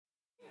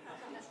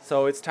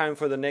So it's time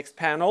for the next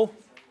panel.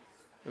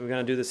 We're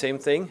going to do the same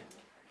thing.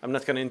 I'm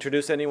not going to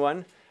introduce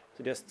anyone.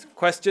 So just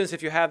questions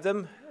if you have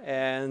them,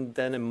 and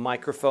then a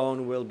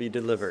microphone will be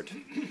delivered.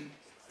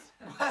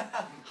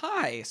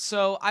 Hi.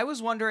 So I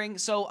was wondering,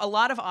 so a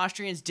lot of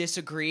Austrians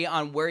disagree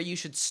on where you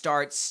should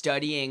start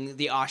studying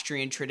the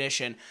Austrian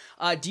tradition.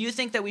 Do you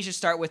think that we should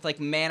start with like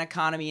man,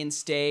 economy, and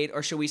state,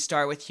 or should we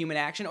start with human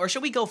action, or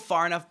should we go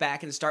far enough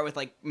back and start with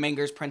like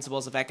Menger's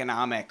principles of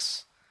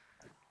economics?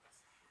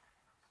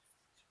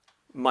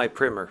 My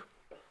primer.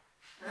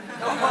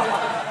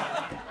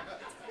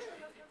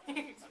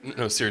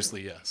 No,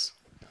 seriously, yes.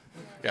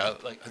 Yeah,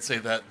 like I'd say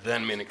that,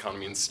 then main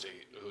economy and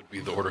state would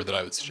be the order that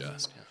I would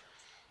suggest.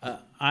 Yeah.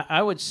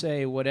 I would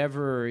say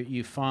whatever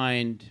you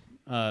find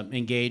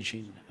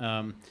engaging.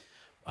 I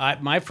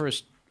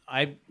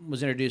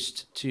was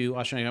introduced to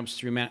Austrian economics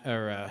through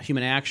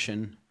human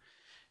action,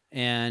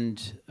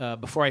 and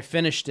before I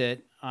finished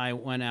it, I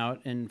went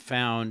out and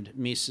found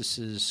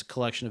Mises's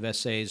collection of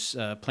essays,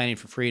 Planning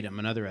for Freedom,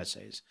 and other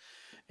essays.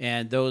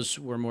 And those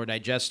were more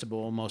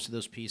digestible, most of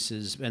those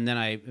pieces. And then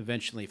I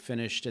eventually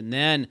finished. And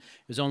then it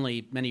was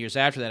only many years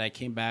after that I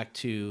came back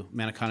to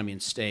Man, Economy,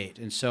 and State.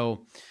 And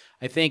so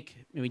I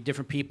think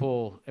different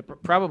people,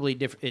 probably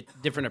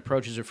different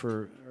approaches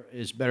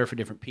is better for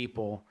different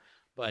people.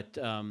 But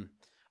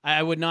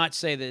I would not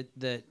say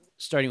that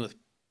starting with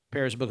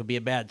Per's book would be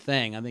a bad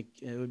thing. I think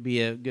it would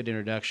be a good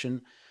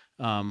introduction.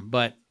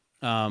 But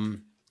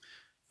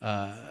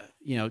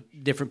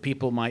different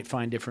people might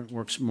find different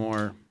works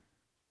more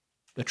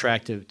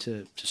attractive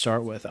to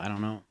start with. I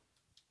don't know.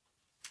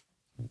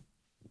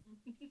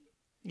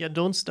 Yeah,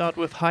 don't start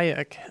with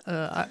Hayek.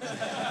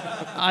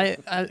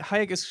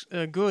 Hayek is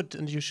good,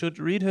 and you should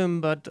read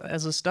him. But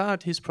as a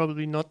start, he's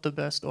probably not the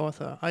best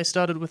author. I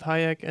started with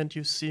Hayek, and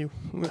you see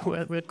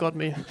where it got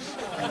me.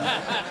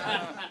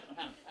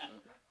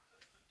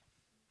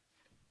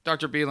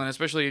 Dr. Bylund,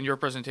 especially in your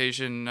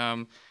presentation,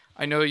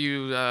 I know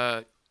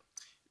you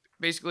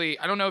basically,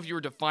 I don't know if you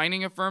were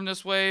defining a firm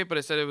this way, but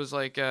it said it was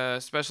like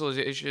a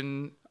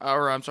specialization,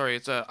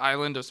 it's an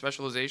island of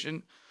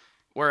specialization.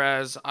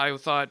 Whereas I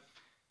thought,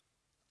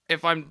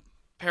 if I'm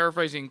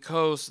paraphrasing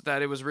Coase,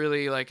 that it was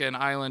really like an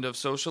island of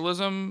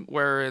socialism,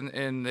 where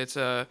in it's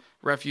a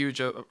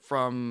refuge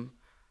from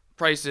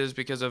prices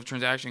because of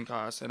transaction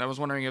costs. And I was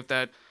wondering if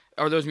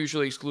are those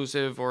mutually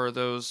exclusive or are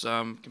those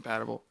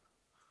compatible?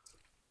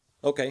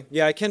 Okay.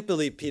 Yeah, I can't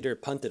believe Peter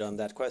punted on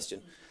that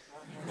question,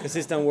 because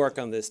he's done work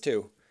on this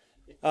too.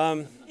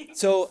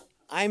 So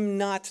I'm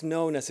not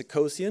known as a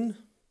Coasean,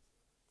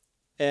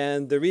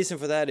 and the reason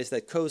for that is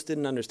that Coase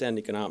didn't understand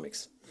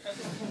economics.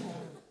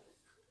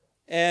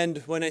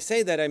 And when I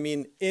say that, I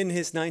mean in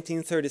his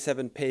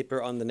 1937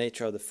 paper on the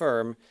nature of the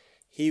firm,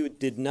 he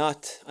did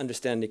not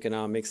understand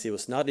economics. He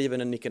was not even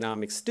an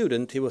economics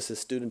student. He was a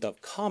student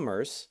of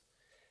commerce.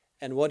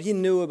 And what he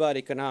knew about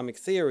economic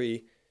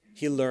theory,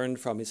 he learned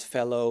from his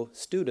fellow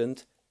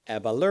student,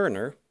 Abba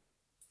Lerner.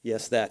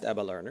 Yes, that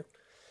Abba Lerner.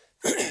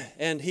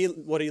 And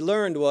what he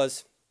learned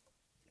was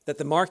that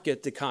the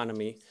market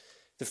economy,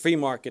 the free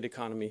market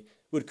economy,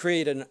 would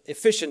create an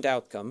efficient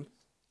outcome.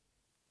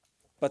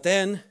 But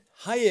then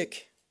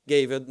Hayek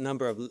gave a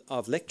number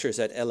of lectures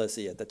at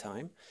LSE at the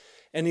time,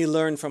 and he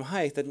learned from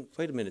Hayek that,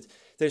 wait a minute,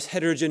 there's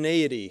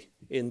heterogeneity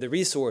in the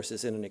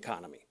resources in an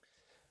economy.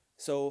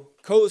 So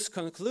Coase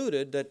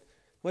concluded that,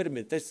 wait a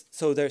minute,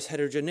 there's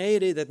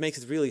heterogeneity that makes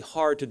it really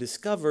hard to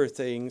discover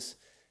things,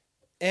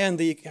 and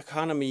the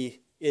economy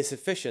is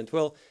efficient.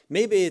 Well,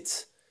 maybe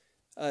it's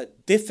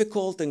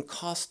difficult and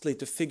costly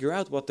to figure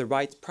out what the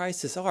right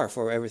prices are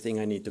for everything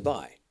I need to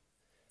buy.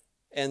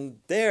 And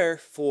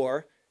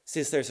therefore,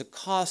 since there's a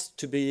cost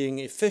to being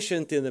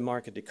efficient in the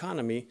market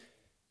economy,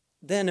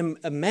 then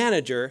a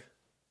manager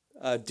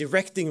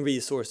directing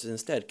resources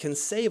instead can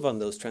save on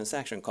those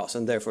transaction costs,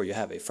 and therefore you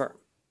have a firm.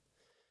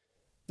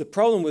 The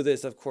problem with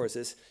this, of course,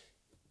 is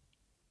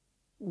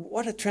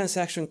what are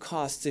transaction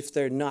costs if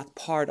they're not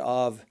part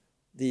of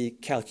the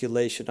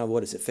calculation of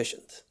what is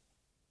efficient?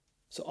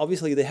 So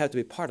obviously they have to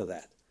be part of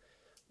that.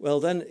 Well,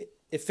 then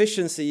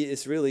efficiency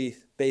is really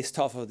based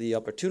off of the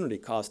opportunity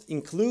cost,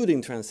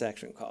 including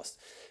transaction costs.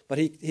 But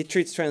he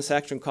treats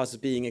transaction costs as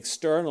being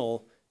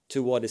external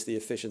to what is the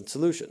efficient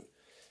solution.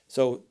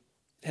 So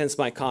hence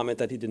my comment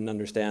that he didn't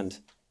understand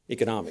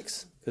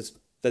economics, because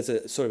that's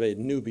a sort of a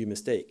newbie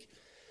mistake.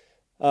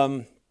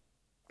 And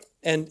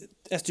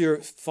as to your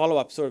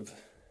follow-up, sort of,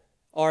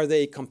 are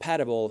they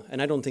compatible?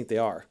 And I don't think they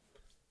are.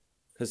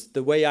 Because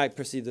the way I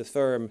perceive the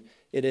firm,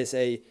 it is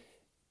a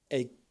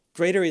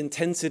greater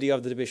intensity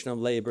of the division of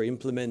labor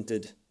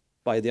implemented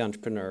by the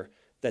entrepreneur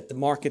that the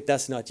market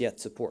does not yet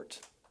support.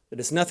 It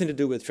has nothing to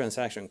do with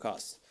transaction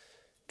costs.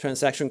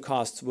 Transaction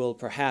costs will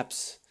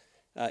perhaps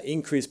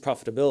increase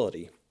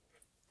profitability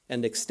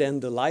and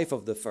extend the life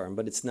of the firm,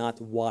 but it's not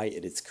why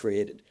it is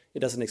created. It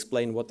doesn't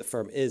explain what the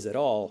firm is at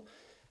all.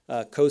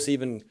 Coase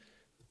even,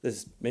 this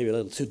is maybe a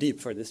little too deep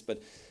for this,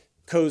 but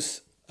Coase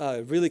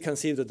really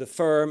conceived of the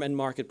firm and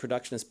market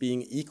production as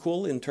being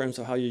equal in terms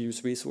of how you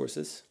use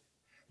resources.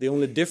 The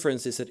only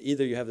difference is that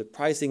either you have the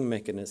pricing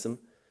mechanism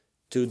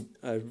to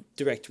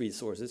direct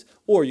resources,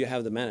 or you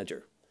have the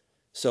manager.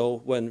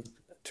 So when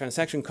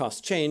transaction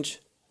costs change,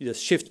 you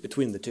just shift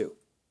between the two,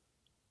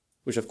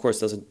 which of course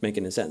doesn't make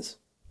any sense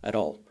at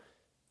all.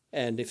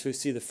 And if you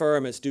see the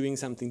firm as doing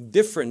something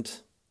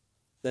different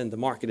than the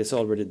market is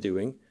already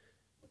doing,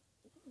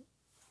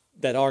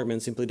 that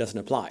argument simply doesn't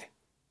apply,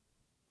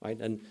 right?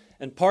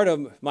 And part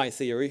of my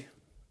theory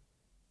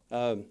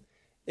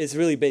is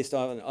really based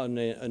on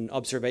an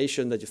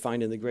observation that you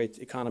find in the great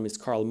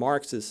economist Karl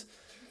Marx's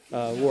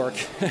work,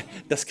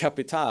 Das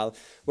Kapital,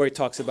 where he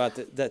talks about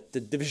that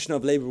the division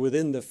of labor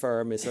within the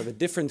firm is of a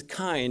different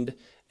kind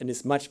and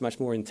is much, much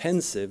more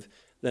intensive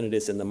than it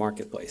is in the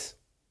marketplace.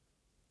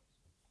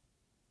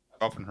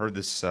 I've often heard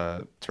this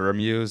term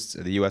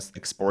used, the U.S.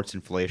 exports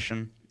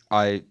inflation.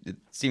 It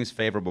seems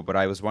favorable, but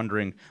I was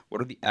wondering, what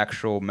are the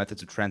actual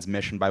methods of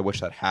transmission by which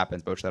that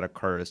happens, by which that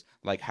occurs?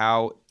 Like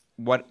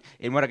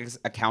in what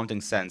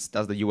accounting sense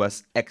does the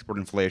U.S. export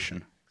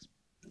inflation?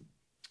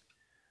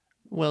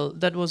 Well,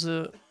 that was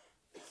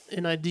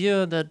an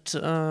idea that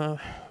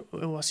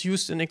was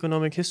used in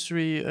economic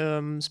history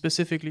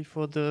specifically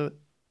for the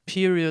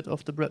period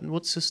of the Bretton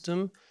Woods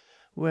system,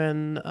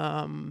 when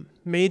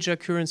major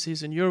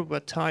currencies in Europe were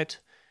tied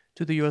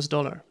to the US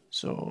dollar.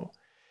 So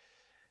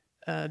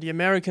the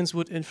Americans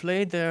would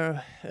inflate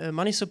their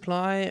money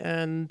supply,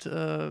 and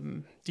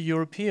the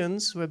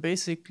Europeans were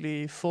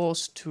basically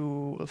forced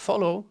to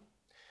follow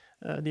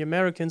the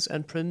Americans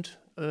and print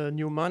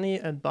new money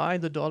and buy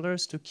the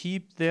dollars to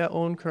keep their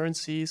own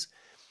currencies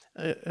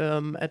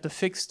at a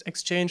fixed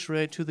exchange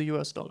rate to the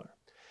US dollar.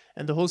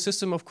 And the whole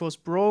system, of course,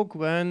 broke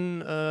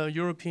when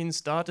Europeans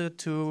started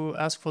to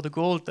ask for the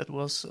gold that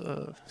was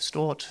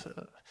stored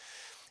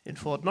in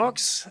Fort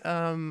Knox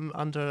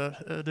under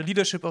the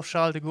leadership of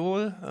Charles de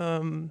Gaulle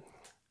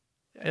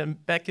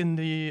back in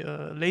the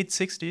late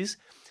 60s.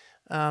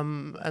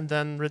 And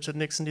then Richard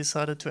Nixon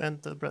decided to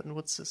end the Bretton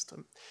Woods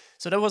system.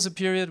 So that was a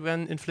period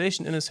when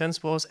inflation, in a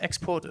sense, was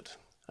exported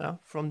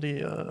from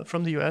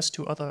the US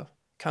to other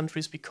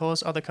countries,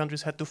 because other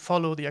countries had to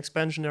follow the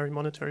expansionary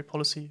monetary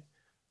policy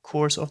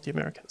course of the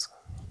Americans.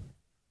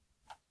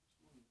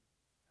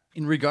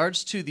 In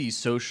regards to the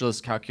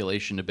socialist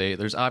calculation debate,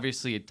 there's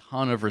obviously a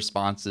ton of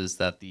responses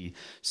that the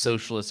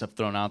socialists have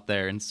thrown out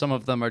there, and some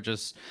of them are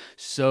just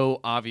so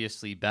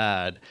obviously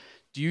bad.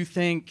 Do you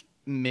think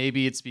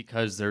maybe it's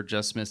because they're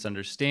just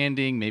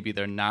misunderstanding, maybe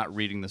they're not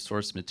reading the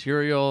source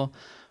material,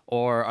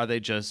 or are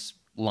they just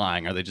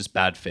lying? Are they just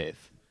bad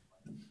faith?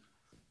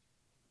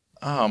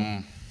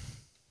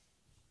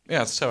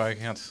 Yeah, so I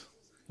can't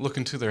look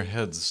into their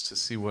heads to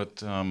see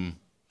what's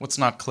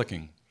not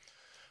clicking.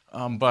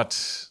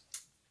 But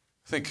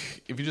I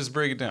think if you just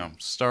break it down,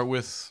 start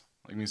with,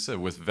 like you said,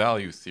 with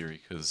value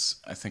theory, because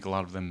I think a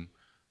lot of them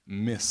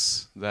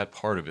miss that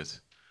part of it.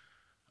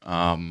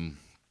 And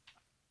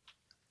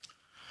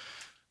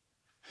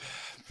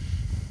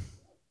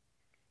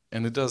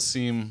it does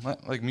seem,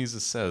 like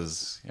Mises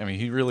says,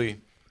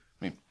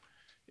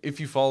 if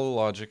you follow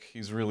logic,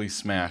 he's really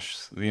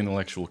smashed the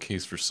intellectual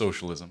case for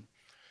socialism.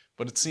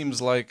 But it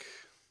seems like,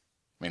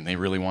 they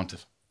really want to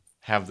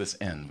have this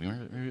end.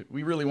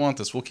 We really want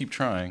this. We'll keep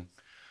trying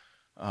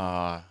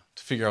to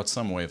figure out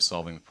some way of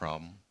solving the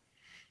problem.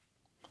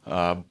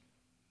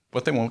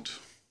 But they won't.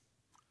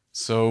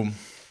 So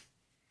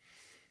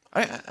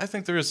I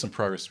think there is some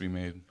progress to be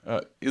made,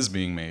 is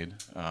being made,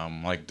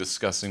 like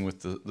discussing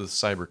with the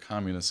cyber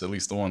communists, at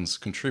least the ones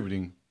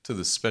contributing to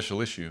this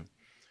special issue,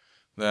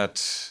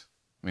 that,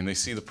 they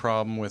see the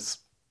problem with,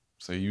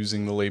 say,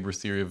 using the labor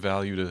theory of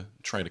value to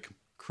try to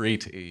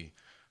create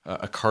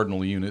a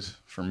cardinal unit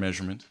for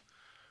measurement.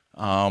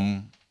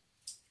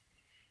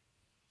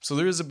 So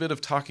there is a bit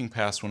of talking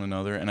past one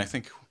another, and I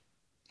think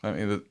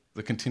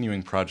the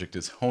continuing project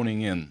is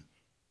honing in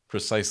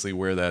precisely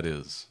where that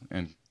is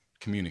and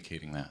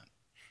communicating that.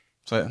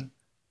 So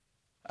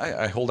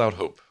I hold out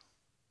hope.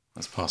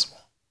 That's possible.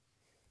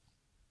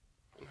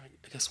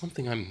 I guess one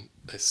thing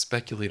I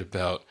speculate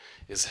about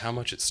is how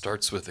much it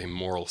starts with a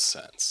moral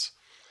sense.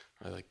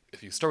 Right? Like,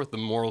 if you start with the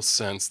moral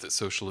sense that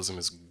socialism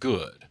is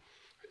good,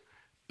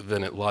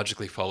 then it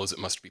logically follows it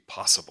must be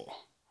possible.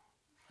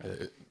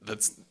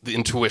 That's the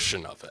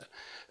intuition of it.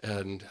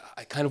 And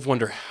I kind of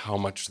wonder how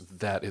much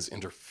that is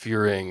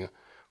interfering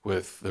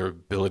with their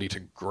ability to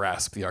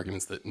grasp the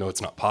arguments that, no,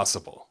 it's not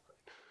possible.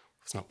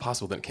 If it's not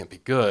possible, then it can't be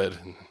good.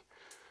 And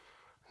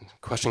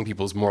questioning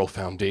people's moral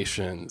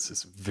foundations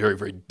is very,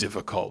 very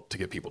difficult to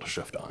get people to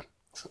shift on.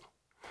 So.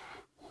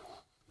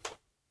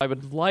 I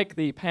would like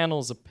the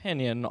panel's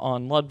opinion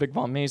on Ludwig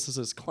von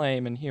Mises's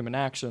claim in Human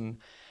Action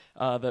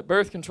that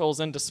birth control is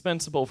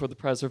indispensable for the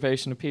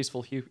preservation of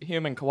peaceful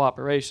human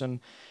cooperation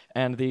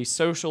and the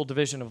social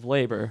division of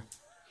labor.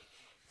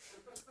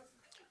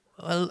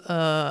 Well,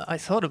 I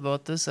thought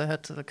about this. I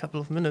had a couple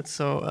of minutes,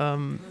 so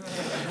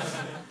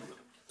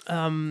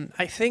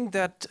I think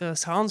that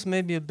sounds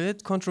maybe a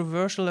bit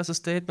controversial as a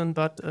statement,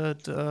 but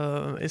it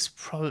is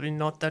probably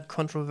not that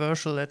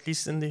controversial, at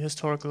least in the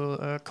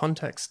historical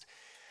context.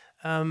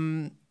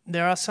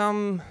 There are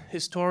some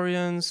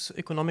historians,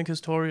 economic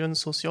historians,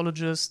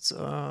 sociologists,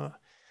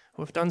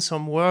 we've done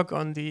some work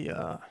on the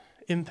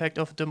impact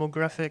of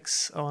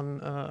demographics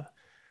on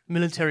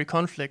military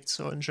conflicts.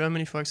 So in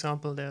Germany, for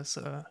example, there's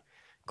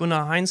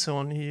Gunnar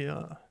Heinsohn. He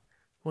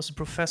was a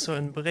professor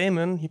in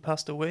Bremen. He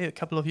passed away a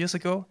couple of years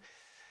ago.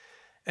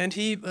 And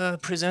he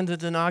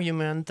presented an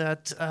argument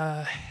that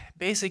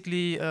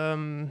basically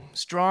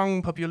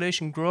strong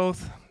population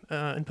growth,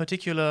 in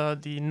particular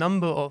the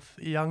number of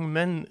young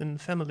men in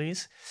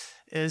families,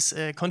 is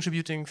a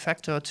contributing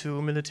factor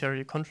to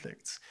military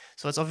conflicts.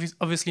 So it's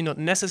obviously not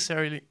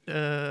necessarily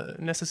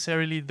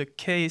the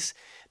case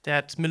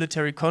that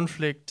military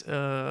conflict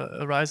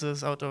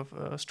arises out of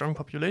strong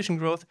population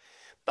growth,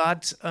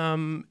 but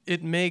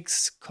it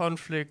makes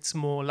conflicts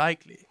more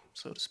likely,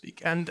 so to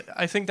speak. And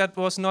I think that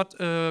was not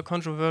a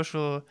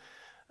controversial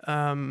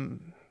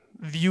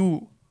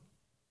view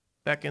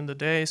back in the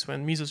days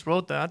when Mises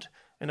wrote that,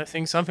 and I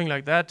think something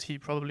like that he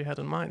probably had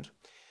in mind.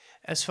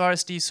 As far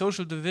as the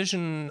social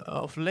division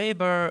of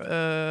labor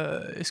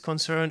is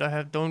concerned,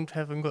 I don't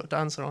have a good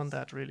answer on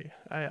that, really.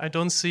 I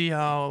don't see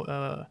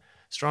how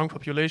strong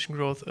population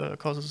growth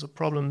causes a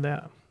problem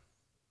there.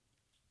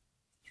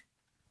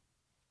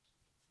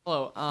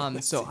 Hello.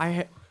 So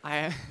I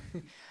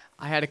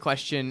had a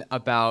question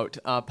about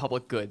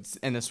public goods,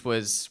 and this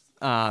was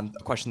a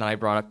question that I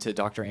brought up to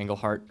Dr.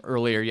 Engelhardt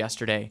earlier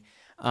yesterday.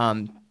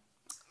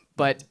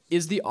 But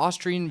is the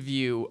Austrian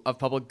view of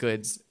public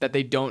goods that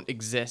they don't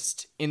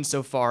exist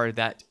insofar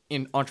that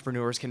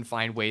entrepreneurs can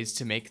find ways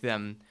to make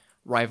them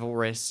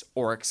rivalrous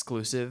or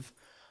exclusive,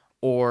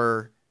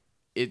 or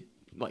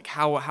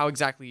how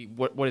exactly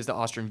what is the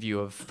Austrian view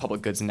of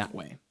public goods in that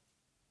way?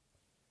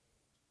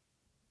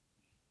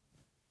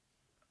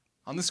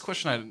 On this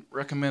question, I'd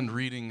recommend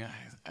reading,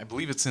 I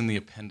believe it's in the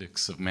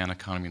appendix of Man,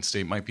 Economy, and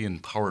State, might be in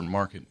Power and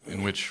Market,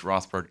 in which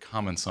Rothbard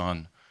comments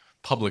on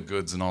public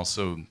goods and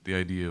also the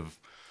idea of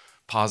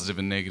positive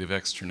and negative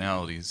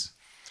externalities.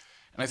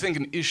 And I think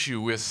an issue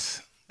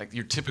with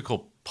your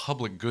typical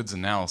public goods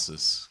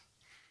analysis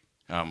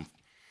from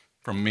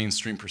a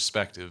mainstream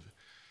perspective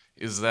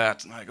is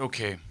that,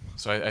 okay,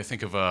 so I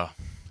think of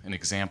an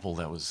example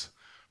that was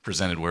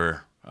presented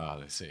where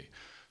they say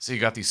you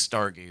got these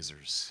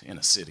stargazers in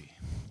a city,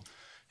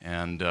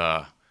 and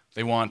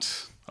they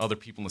want other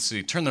people in the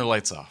city to turn their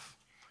lights off.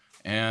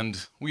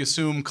 And we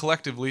assume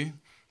collectively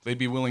they'd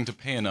be willing to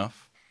pay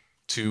enough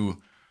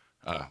to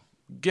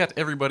get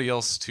everybody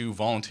else to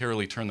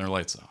voluntarily turn their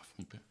lights off,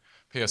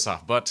 pay us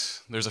off.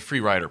 But there's a free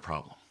rider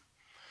problem.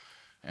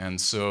 And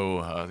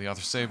so the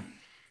authors say,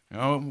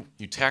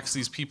 you tax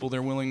these people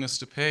their willingness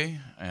to pay,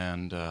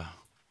 and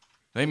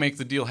they make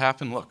the deal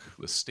happen. Look,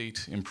 the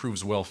state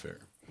improves welfare.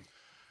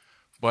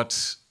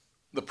 But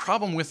the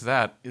problem with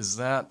that is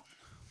that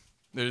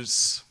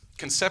there's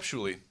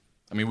conceptually,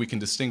 we can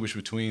distinguish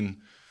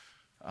between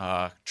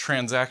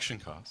transaction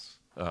costs,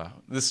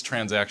 this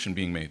transaction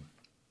being made,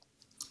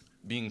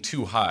 being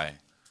too high,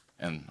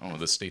 and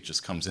the state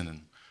just comes in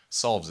and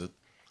solves it,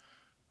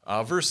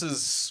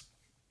 versus,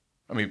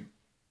 like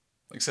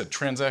I said,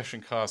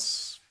 transaction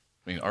costs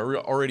are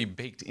already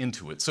baked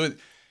into it. So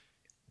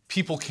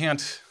people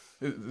can't,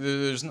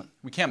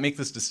 we can't make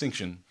this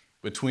distinction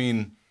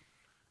between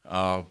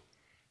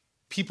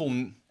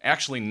people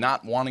actually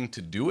not wanting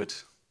to do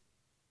it,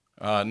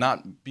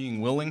 not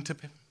being willing to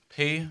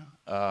pay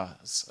a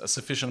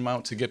sufficient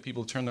amount to get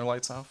people to turn their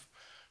lights off,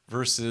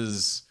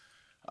 versus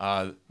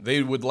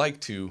they would like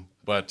to,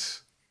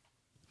 but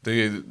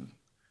the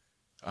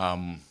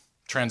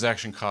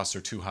transaction costs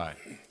are too high.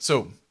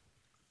 So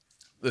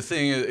the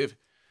thing is, if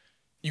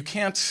you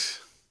can't,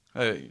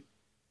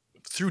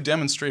 through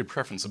demonstrated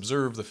preference,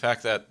 observe the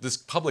fact that this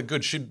public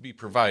good should be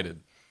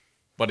provided,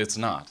 but it's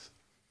not.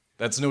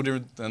 That's no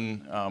different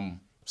than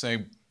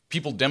saying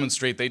people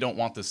demonstrate they don't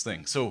want this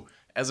thing. So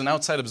as an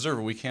outside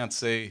observer, we can't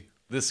say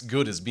this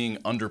good is being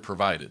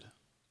underprovided.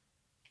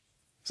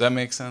 Does that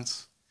make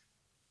sense?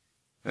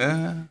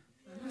 No,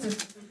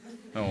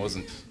 it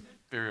wasn't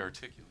very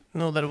articulate.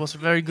 No, that was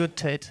very good,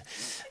 Tate.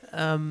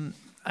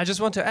 I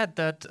just want to add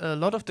that a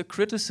lot of the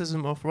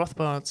criticism of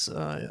Rothbard's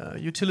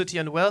utility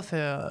and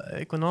welfare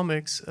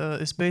economics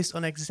is based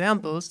on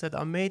examples that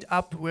are made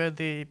up where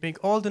they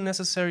make all the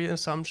necessary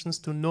assumptions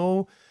to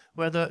know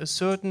whether a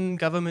certain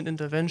government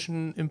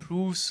intervention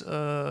improves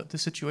the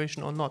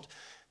situation or not.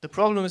 The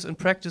problem is, in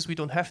practice, we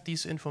don't have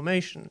this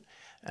information.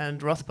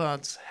 And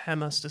Rothbard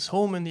hammers this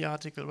home in the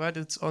article, right?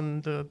 It's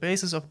on the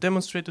basis of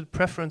demonstrated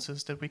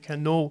preferences that we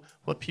can know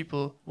what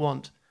people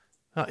want,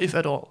 if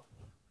at all.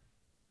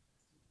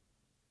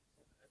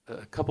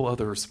 A couple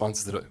other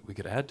responses that we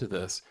could add to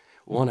this.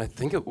 One, I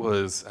think it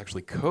was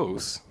actually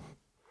Coase,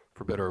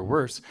 for better or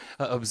worse,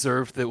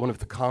 observed that one of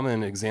the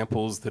common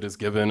examples that is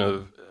given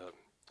of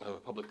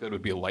public good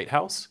would be a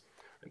lighthouse.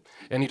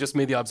 And he just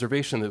made the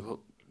observation that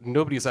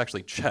nobody's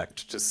actually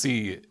checked to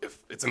see if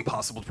it's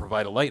impossible to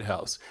provide a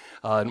lighthouse.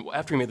 And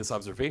after he made this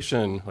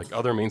observation,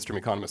 other mainstream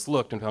economists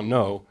looked and found,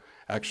 no,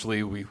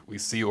 actually we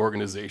see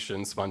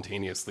organizations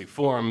spontaneously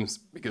form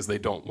because they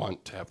don't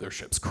want to have their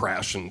ships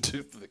crash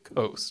into the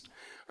coast.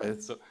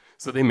 Right?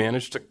 So they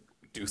managed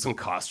do some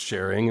cost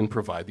sharing and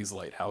provide these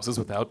lighthouses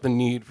without the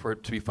need for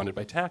it to be funded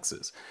by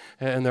taxes.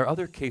 And there are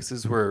other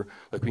cases where,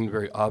 like, we can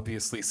very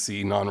obviously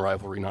see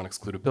non-rivalry,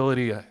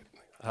 non-excludability.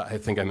 I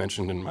think I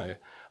mentioned in my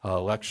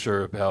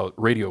lecture about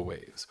radio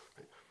waves.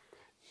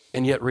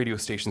 And yet radio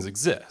stations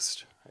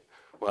exist.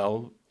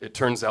 Well, it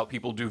turns out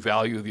people do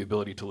value the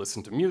ability to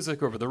listen to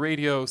music over the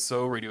radio,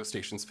 so radio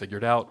stations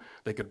figured out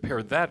they could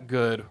pair that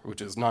good,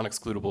 which is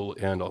non-excludable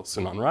and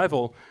also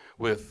non-rival,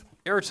 with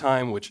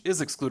airtime, which is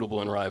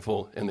excludable and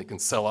rival, and they can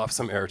sell off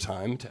some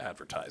airtime to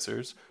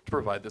advertisers to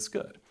provide this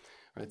good.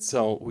 Right?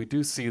 So we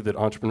do see that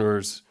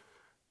entrepreneurs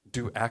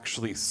do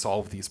actually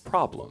solve these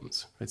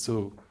problems. Right?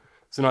 So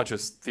not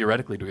just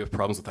theoretically do we have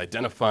problems with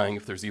identifying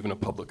if there's even a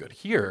public good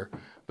here,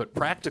 but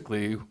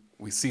practically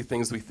we see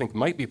things we think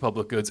might be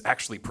public goods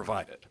actually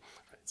provided.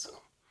 Right? So.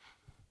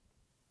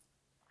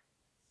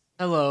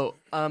 Hello.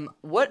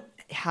 What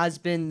has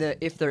been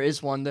if there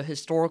is one, the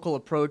historical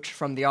approach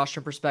from the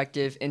Austrian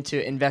perspective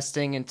into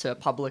investing into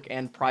public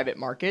and private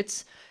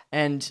markets?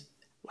 And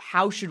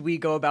how should we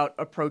go about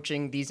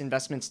approaching these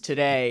investments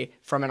today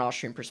from an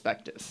Austrian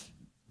perspective?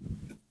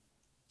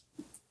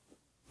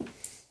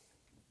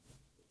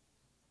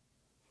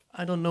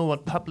 I don't know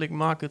what public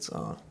markets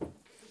are.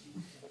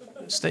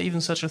 Is there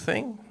even such a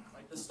thing?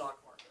 Like the stock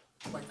market,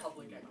 like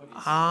public equities.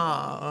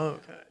 Ah,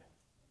 okay.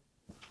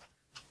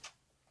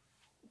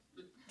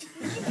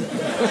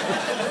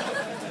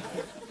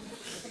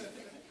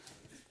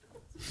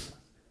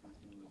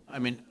 I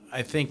mean,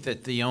 I think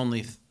that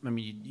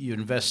you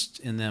invest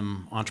in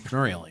them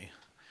entrepreneurially,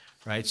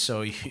 right?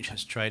 So you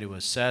just try to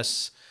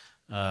assess,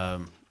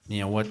 what's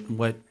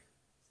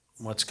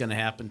going to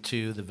happen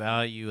to the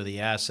value of the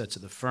assets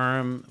of the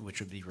firm, which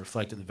would be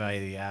reflected in the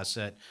value of the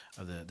asset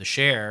of the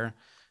share,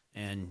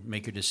 and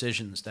make your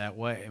decisions that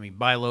way. I mean,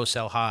 buy low,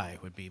 sell high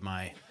would be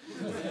my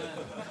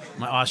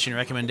Austrian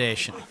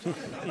recommendation.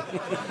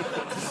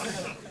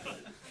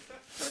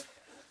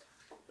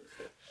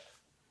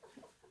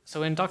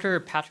 So in Dr.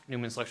 Patrick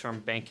Newman's lecture on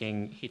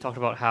banking, he talked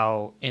about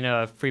how in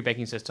a free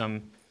banking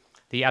system,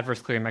 the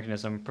adverse clearing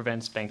mechanism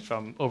prevents banks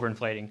from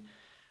overinflating.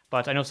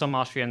 But I know some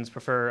Austrians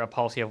prefer a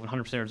policy of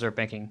 100% reserve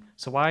banking.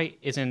 So why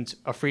isn't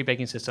a free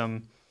banking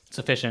system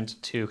sufficient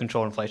to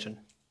control inflation?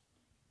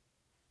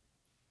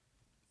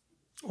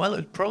 Well,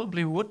 it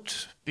probably would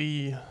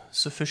be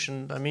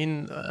sufficient. I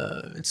mean,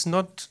 it's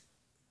not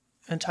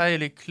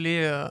entirely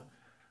clear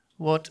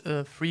what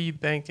a free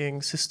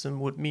banking system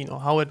would mean or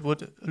how it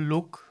would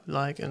look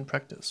like in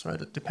practice, right?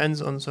 It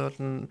depends on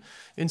certain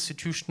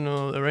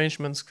institutional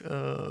arrangements,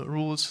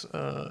 rules,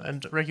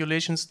 and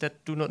regulations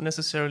that do not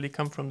necessarily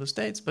come from the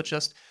states, but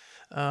just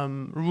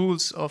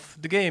rules of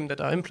the game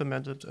that are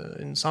implemented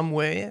in some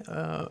way.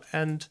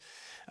 And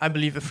I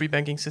believe a free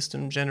banking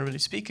system, generally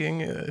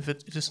speaking, if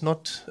it is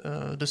not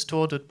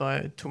distorted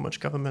by too much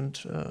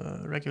government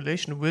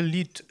regulation, will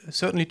lead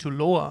certainly to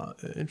lower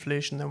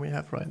inflation than we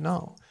have right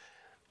now.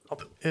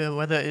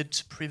 Whether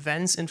it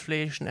prevents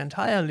inflation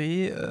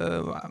entirely,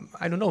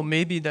 I don't know.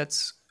 Maybe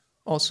that's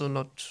also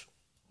not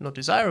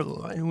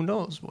desirable. Right? Who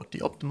knows what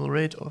the optimal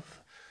rate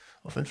of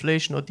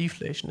inflation or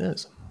deflation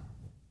is?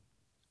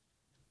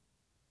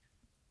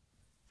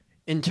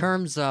 In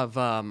terms of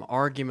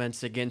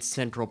arguments against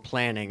central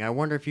planning, I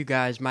wonder if you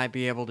guys might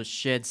be able to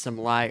shed some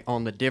light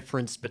on the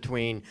difference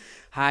between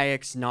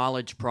Hayek's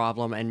knowledge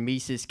problem and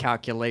Mises'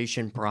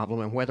 calculation problem,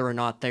 and whether or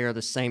not they are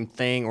the same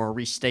thing or a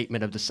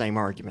restatement of the same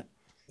argument.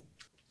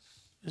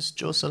 Is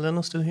Joe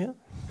Salerno still here?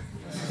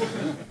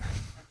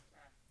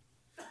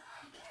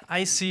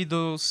 I see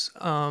those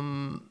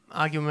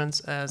arguments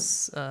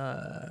as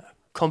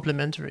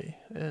complementary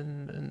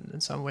in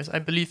some ways. I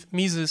believe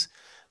Mises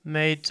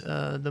made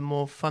the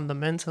more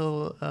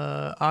fundamental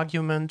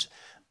argument,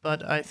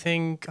 but I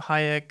think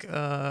Hayek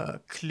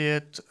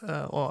cleared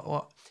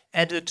or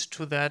added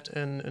to that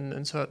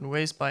in certain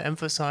ways by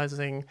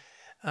emphasizing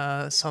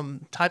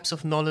some types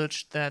of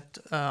knowledge that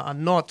are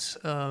not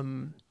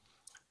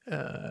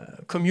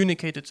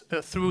communicated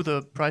through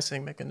the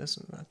pricing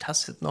mechanism,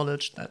 tacit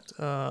knowledge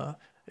that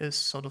is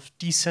sort of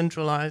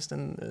decentralized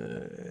and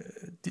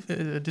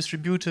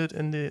distributed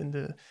in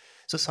the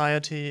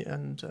society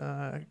and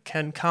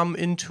can come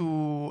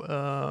into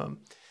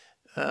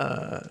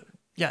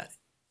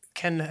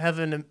can have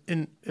a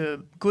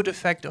good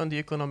effect on the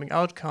economic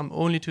outcome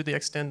only to the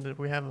extent that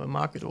we have a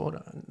market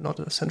order and not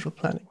a central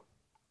planning.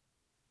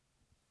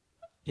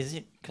 Is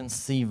it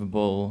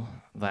conceivable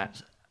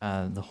that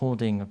the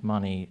hoarding of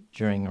money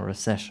during a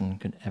recession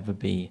could ever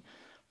be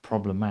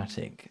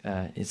problematic?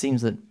 It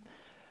seems that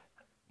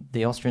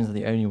the Austrians are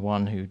the only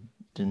one who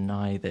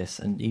deny this,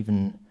 and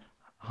even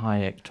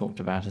Hayek talked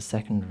about a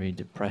secondary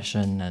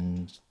depression,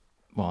 and,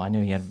 well, I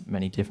know he had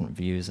many different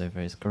views over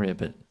his career,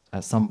 but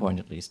at some point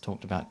at least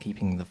talked about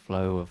keeping the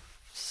flow of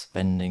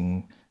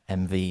spending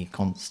MV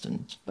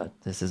constant, but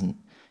this isn't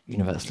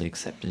universally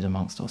accepted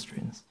amongst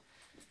Austrians.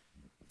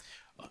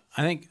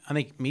 I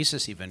think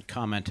Mises even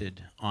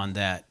commented on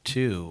that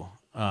too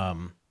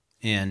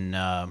in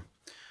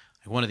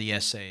one of the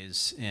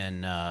essays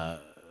in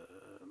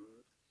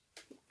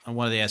on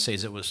one of the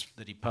essays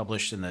that he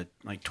published in the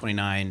like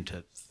 29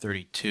 to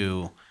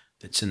 32.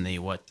 That's in the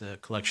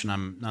collection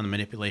on the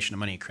manipulation of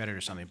money and credit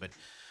or something. But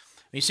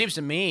it seems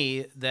to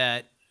me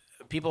that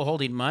people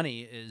holding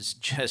money is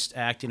just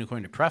acting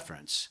according to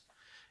preference.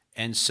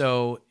 And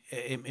so,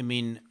 I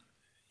mean,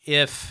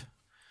 if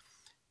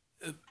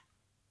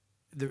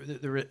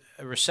a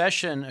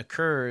recession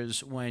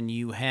occurs when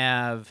you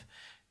have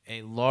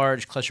a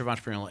large cluster of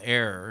entrepreneurial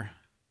error,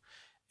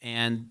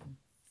 and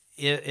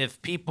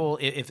if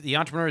the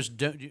entrepreneurs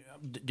do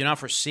not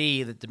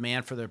foresee that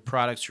demand for their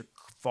products are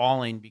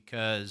falling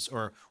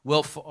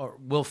will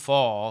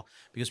fall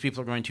because people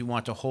are going to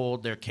want to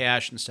hold their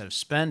cash instead of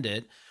spend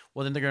it,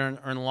 well, then they're going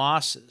to earn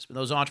losses. But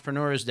those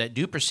entrepreneurs that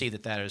do perceive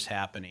that is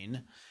happening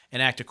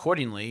and act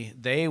accordingly,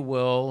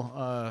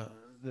 they'll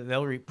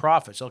reap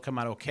profits. They'll come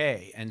out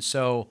okay. And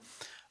so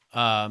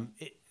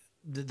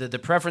the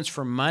preference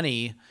for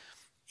money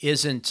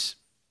isn't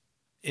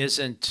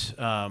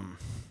in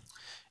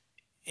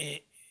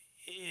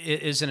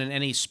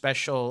any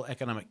special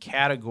economic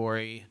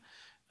category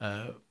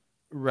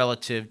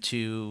relative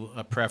to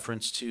a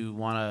preference to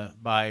want to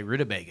buy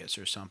rutabagas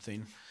or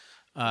something.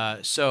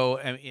 So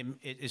I mean,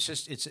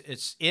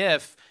 it's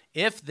if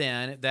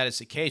then that is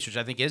the case, which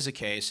I think is the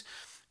case,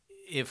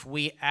 if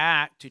we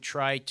act to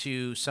try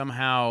to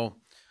somehow,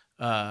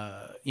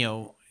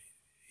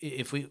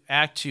 if we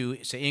act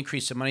to say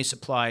increase the money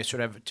supply,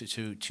 sort of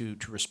to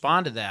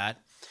respond to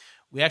that,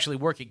 we actually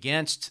work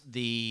against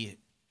the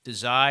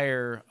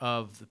desire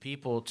of the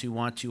people to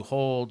want to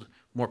hold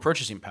more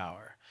purchasing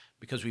power,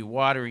 because we're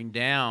watering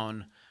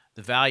down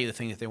the value of the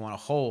thing that they want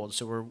to hold.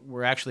 So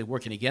we're actually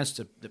working against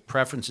the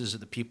preferences of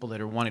the people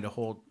that are wanting to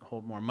hold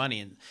more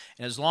money. And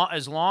as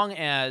long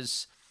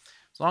as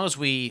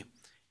we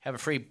have a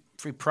free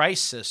price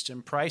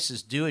system,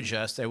 prices do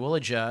adjust. They will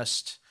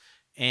adjust,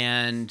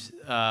 and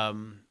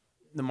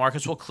the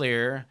markets will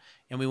clear,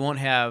 and we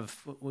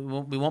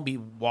won't be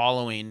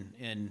wallowing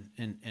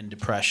in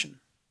depression.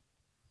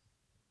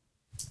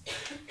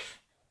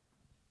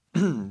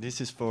 This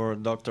is for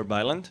Dr.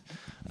 Bylund.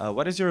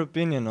 What is your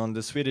opinion on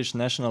the Swedish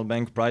National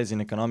Bank Prize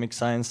in Economic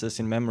Sciences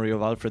in memory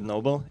of Alfred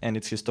Nobel and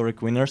its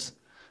historic winners?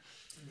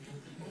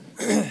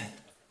 Do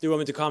you want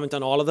me to comment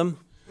on all of them?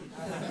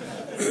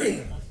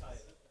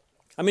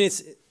 I mean,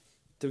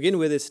 to begin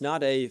with, it's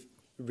not a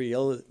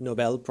real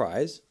Nobel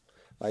Prize,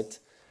 right?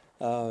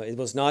 It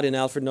was not in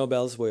Alfred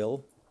Nobel's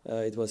will.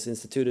 It was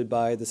instituted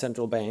by the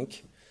central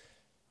bank.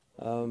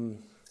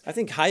 I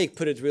think Hayek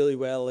put it really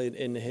well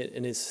in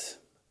his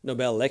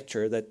Nobel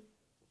lecture that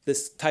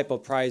this type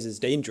of prize is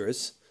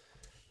dangerous.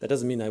 That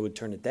doesn't mean I would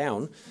turn it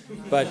down,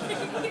 but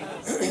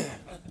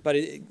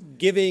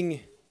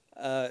giving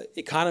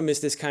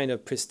economists this kind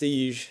of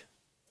prestige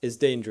is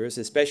dangerous,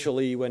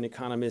 especially when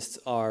economists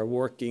are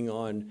working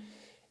on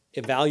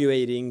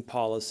evaluating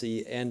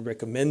policy and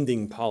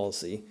recommending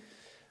policy.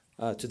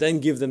 To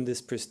then give them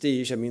this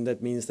prestige, I mean,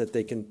 that means that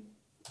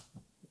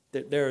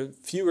there are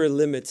fewer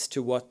limits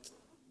to what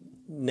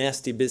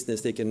nasty business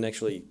they can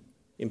actually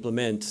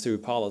implement through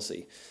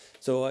policy.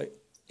 So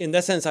in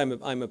that sense,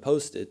 I'm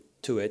opposed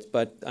to it,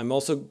 but I'm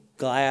also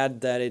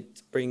glad that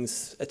it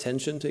brings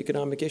attention to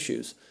economic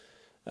issues,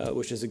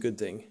 which is a good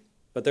thing.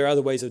 But there are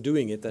other ways of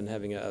doing it than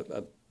having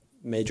a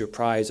major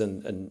prize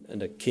and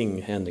a king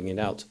handing it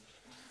out.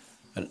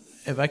 And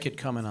if I could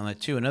comment on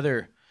that too,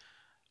 another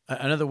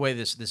way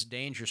this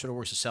danger sort of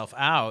works itself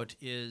out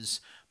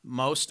is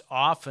more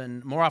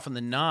often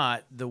than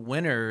not, the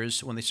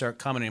winners, when they start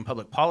commenting on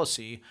public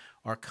policy,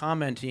 are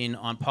commenting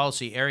on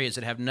policy areas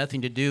that have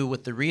nothing to do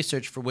with the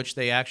research for which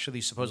they actually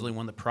supposedly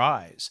won the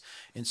prize.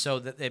 And so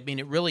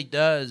it really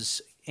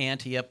does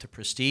ante up the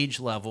prestige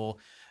level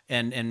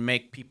and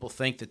make people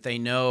think that they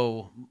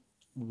know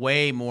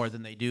way more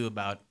than they do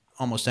about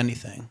almost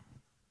anything.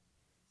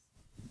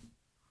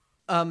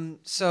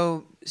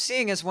 So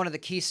seeing as one of the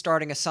key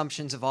starting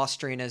assumptions of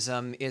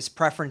Austrianism is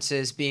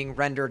preferences being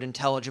rendered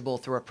intelligible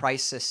through a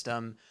price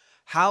system,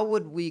 how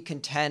would we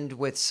contend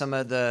with some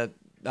of the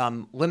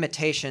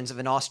limitations of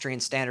an Austrian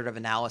standard of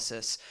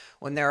analysis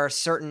when there are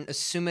certain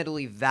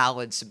assumedly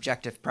valid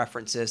subjective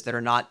preferences that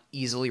are not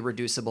easily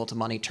reducible to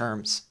money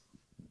terms?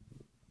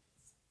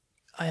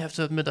 I have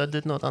to admit I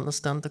did not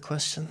understand the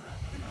question.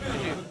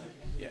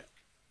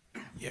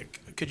 Yeah.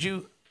 Could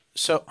you?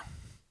 So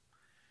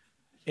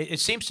it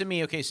seems to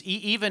me, okay, so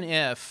even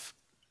if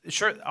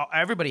sure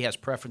everybody has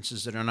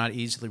preferences that are not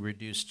easily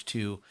reduced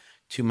to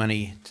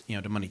money,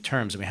 to money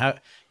terms. I mean,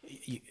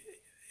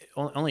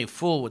 only a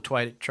fool would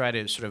try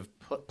to sort of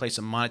place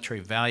a monetary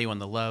value on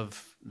the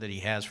love that he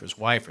has for his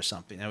wife or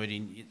something. I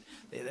mean,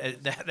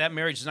 that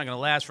marriage is not going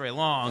to last very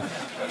long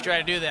if you try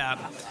to do that.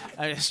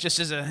 It's just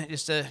a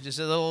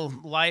little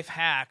life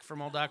hack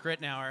from old Doc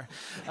Ritenour.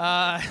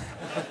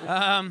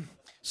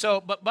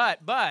 So, but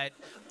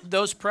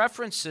those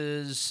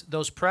preferences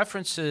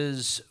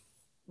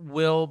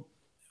will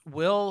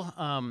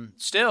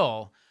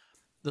still,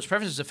 those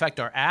preferences affect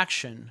our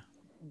action.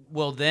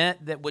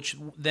 Which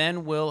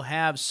then will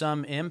have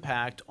some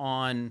impact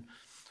on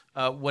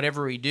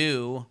whatever we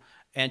do,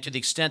 and to the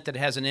extent that it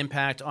has an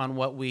impact on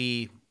what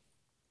we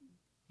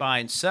buy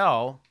and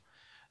sell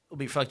will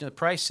be reflected in the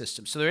price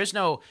system. So there is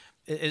no,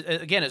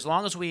 again, as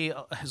long as we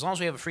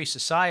have a free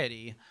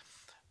society,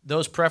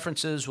 those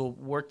preferences will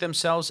work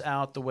themselves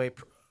out the way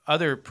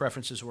other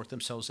preferences work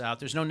themselves out.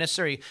 There's no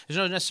necessary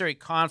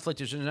conflict.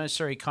 There's no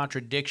necessary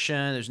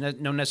contradiction. There's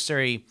no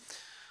necessary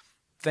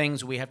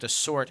things we have to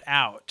sort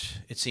out.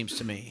 It seems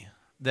to me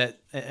that,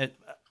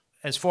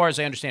 as far as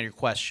I understand your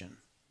question.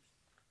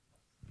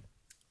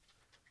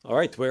 All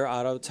right, we're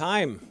out of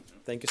time.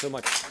 Thank you so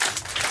much.